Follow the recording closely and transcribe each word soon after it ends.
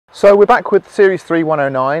So we're back with Series 3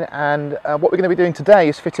 109, and what we're going to be doing today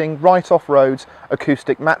is fitting Wright Off-Road's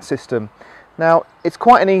acoustic mat system. Now, it's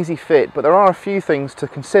quite an easy fit, but there are a few things to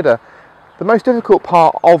consider. The most difficult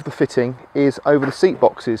part of the fitting is over the seat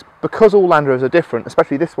boxes. Because all Land Rovers are different,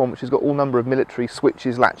 especially this one which has got all number of military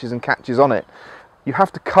switches, latches and catches on it, you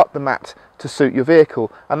have to cut the mat to suit your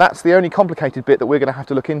vehicle, and that's the only complicated bit that we're going to have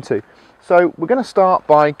to look into. So we're going to start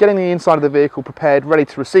by getting the inside of the vehicle prepared, ready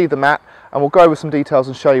to receive the mat, and we'll go over some details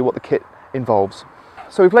and show you what the kit involves.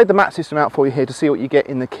 So we've laid the mat system out for you here to see what you get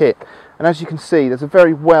in the kit, and as you can see there's a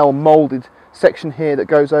very well moulded section here that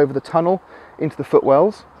goes over the tunnel into the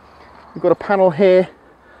footwells. We've got a panel here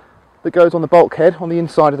that goes on the bulkhead on the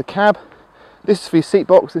inside of the cab. This is for your seat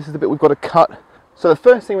box. This is the bit we've got to cut. So the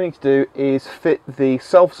first thing we need to do is fit the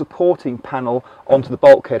self-supporting panel onto the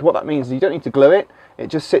bulkhead. What that means is you don't need to glue it, it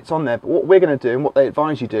just sits on there. But what we're going to do, and what they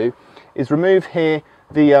advise you do, is remove here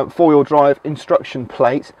the four-wheel drive instruction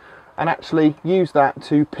plate and actually use that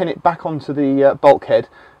to pin it back onto the bulkhead.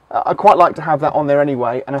 I quite like to have that on there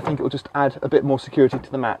anyway, and I think it will just add a bit more security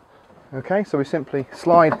to the mat. Okay, so we simply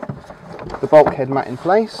slide the bulkhead mat in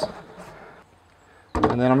place,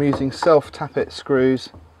 and then I'm using self-tappet screws,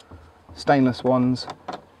 stainless ones,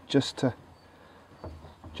 just to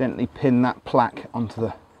gently pin that plaque onto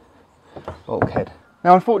the bulkhead.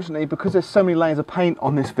 Now unfortunately, because there's so many layers of paint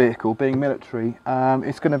on this vehicle, being military,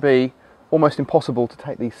 it's going to be almost impossible to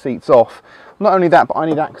take these seats off. Not only that, but I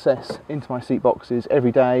need access into my seat boxes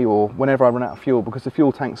every day or whenever I run out of fuel, because the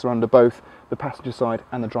fuel tanks are under both the passenger side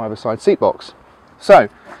and the driver's side seat box. So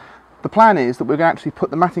the plan is that we're going to actually put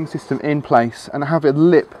the matting system in place and have a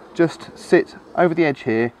lip just sit over the edge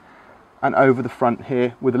here and over the front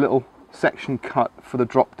here with a little section cut for the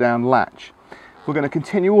drop down latch. We're going to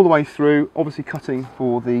continue all the way through, obviously cutting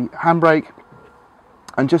for the handbrake,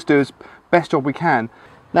 and just do as best job we can.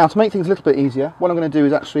 Now, to make things a little bit easier, what I'm going to do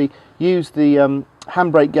is actually use the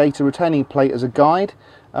handbrake gaiter retaining plate as a guide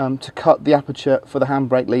to cut the aperture for the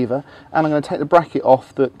handbrake lever, and I'm going to take the bracket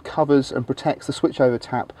off that covers and protects the switchover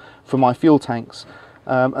tap for my fuel tanks,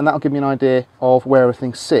 and that'll give me an idea of where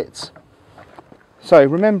everything sits. So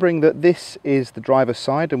remembering that this is the driver's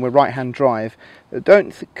side and we're right-hand drive,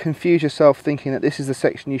 don't confuse yourself thinking that this is the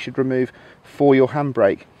section you should remove for your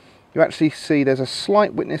handbrake. You actually see there's a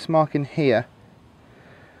slight witness mark in here,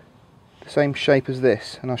 the same shape as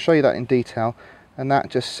this, and I'll show you that in detail, and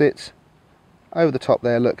that just sits over the top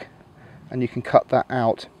there, look, and you can cut that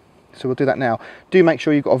out. So we'll do that now. Do make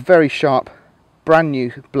sure you've got a very sharp brand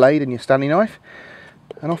new blade in your Stanley knife,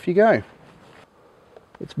 and off you go.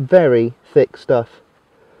 It's very thick stuff,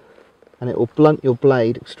 and it will blunt your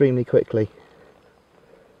blade extremely quickly.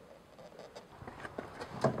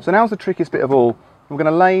 So now's the trickiest bit of all. We're going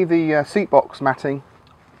to lay the seat box matting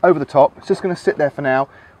over the top. It's just going to sit there for now.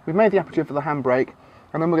 We've made the aperture for the handbrake,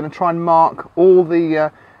 and then we're going to try and mark all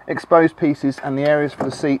the exposed pieces and the areas for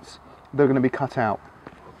the seats that are going to be cut out.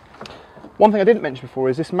 One thing I didn't mention before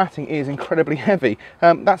is this matting is incredibly heavy.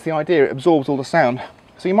 That's the idea, it absorbs all the sound.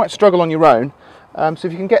 So you might struggle on your own. So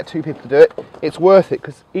if you can get two people to do it, it's worth it,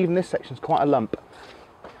 because even this section is quite a lump.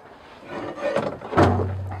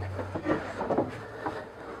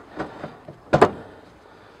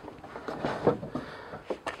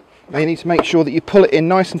 Now you need to make sure that you pull it in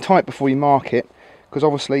nice and tight before you mark it, because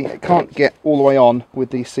obviously it can't get all the way on with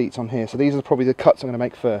these seats on here. So these are probably the cuts I'm going to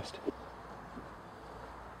make first.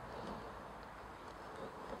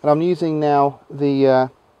 And I'm using now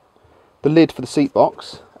the lid for the seat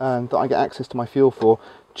box that I get access to my fuel for,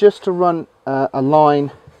 just to run a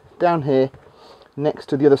line down here next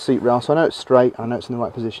to the other seat rail, so I know it's straight and I know it's in the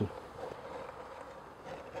right position.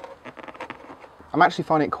 I'm actually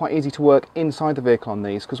finding it quite easy to work inside the vehicle on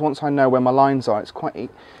these, because once I know where my lines are, it's quite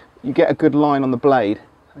you get a good line on the blade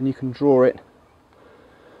and you can draw it.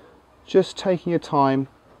 Just taking your time,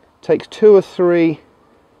 takes 2 or 3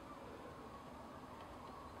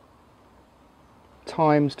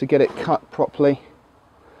 times to get it cut properly,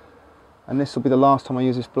 and this will be the last time I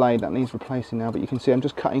use this blade. That needs replacing now, but you can see I'm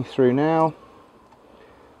just cutting through now.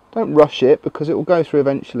 Don't rush it, because it will go through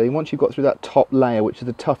eventually. Once you've got through that top layer, which is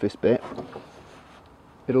the toughest bit,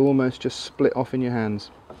 it'll almost just split off in your hands.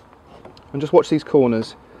 And just watch these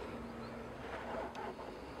corners.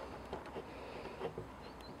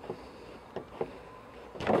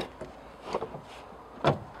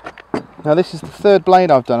 Now this is the third blade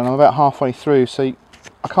I've done, and I'm about halfway through, so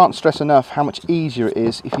I can't stress enough how much easier it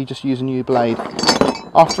is if you just use a new blade.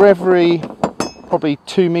 After every probably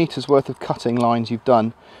 2 meters worth of cutting lines you've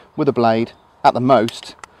done with a blade, at the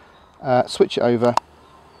most, switch it over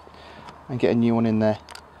and get a new one in there.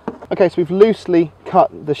 Okay, so we've loosely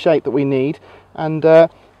cut the shape that we need, and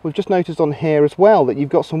we've just noticed on here as well that you've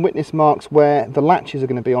got some witness marks where the latches are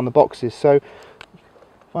going to be on the boxes. So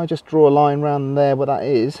if I just draw a line around there where that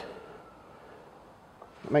is,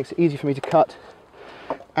 it makes it easy for me to cut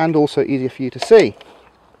and also easier for you to see.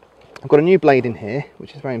 I've got a new blade in here,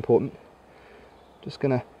 which is very important. Just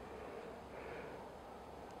going to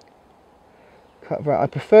cut. I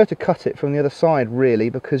prefer to cut it from the other side really,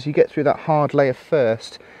 because you get through that hard layer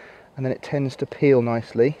first and then it tends to peel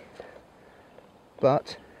nicely.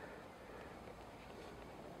 But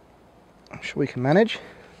I'm sure we can manage.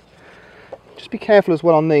 Just be careful as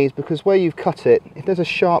well on these, because where you've cut it, if there's a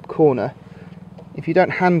sharp corner, if you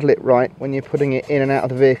don't handle it right when you're putting it in and out of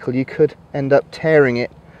the vehicle, you could end up tearing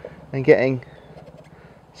it and getting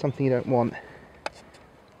something you don't want.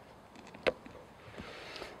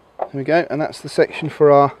 There we go, and that's the section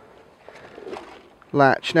for our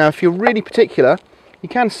latch. Now if you're really particular, you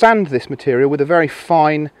can sand this material with a very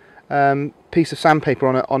fine piece of sandpaper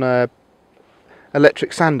on a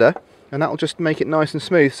electric sander, and that will just make it nice and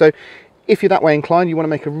smooth. So if you're that way inclined, you want to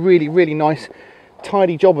make a really nice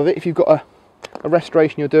tidy job of it, if you've got a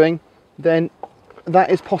restoration you're doing, then that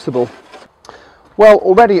is possible. Well,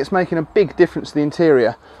 already it's making a big difference to the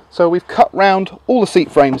interior. So we've cut round all the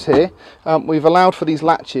seat frames here, we've allowed for these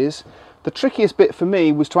latches. The trickiest bit for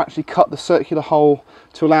me was to actually cut the circular hole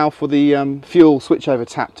to allow for the fuel switchover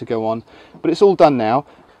tap to go on, but it's all done now.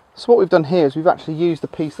 So what we've done here is we've actually used the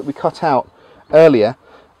piece that we cut out earlier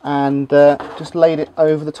and just laid it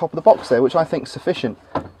over the top of the box there, which I think is sufficient.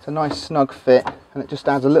 It's a nice snug fit and it just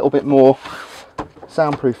adds a little bit more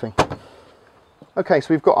soundproofing. Okay, so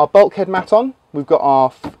we've got our bulkhead mat on, we've got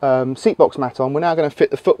our seat box mat on. We're now going to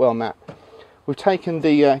fit the footwell mat. We've taken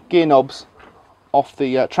the gear knobs off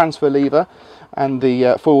the transfer lever and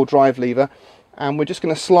the four-wheel drive lever, and we're just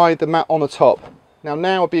going to slide the mat on the top.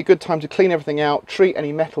 Now would be a good time to clean everything out, treat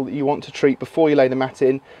any metal that you want to treat before you lay the mat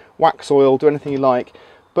in, wax oil, do anything you like.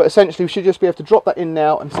 But essentially we should just be able to drop that in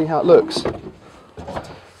now and see how it looks.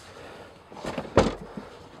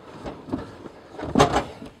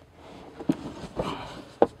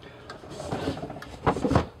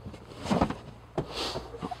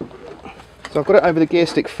 So I've got it over the gear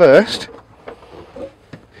stick first.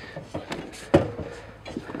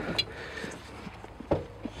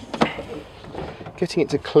 Getting it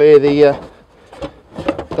to clear the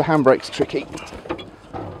handbrake's tricky.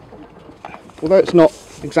 Although it's not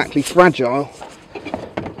exactly fragile,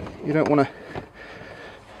 you don't want to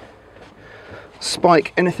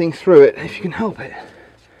spike anything through it if you can help it.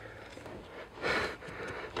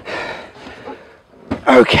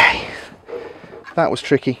 Okay, that was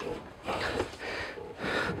tricky.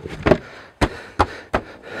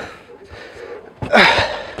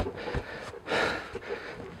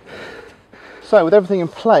 So with everything in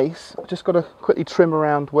place, I've just got to quickly trim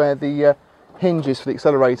around where the hinge is for the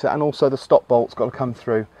accelerator, and also the stop bolt's got to come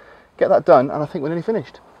through. Get that done and I think we're nearly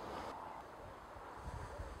finished.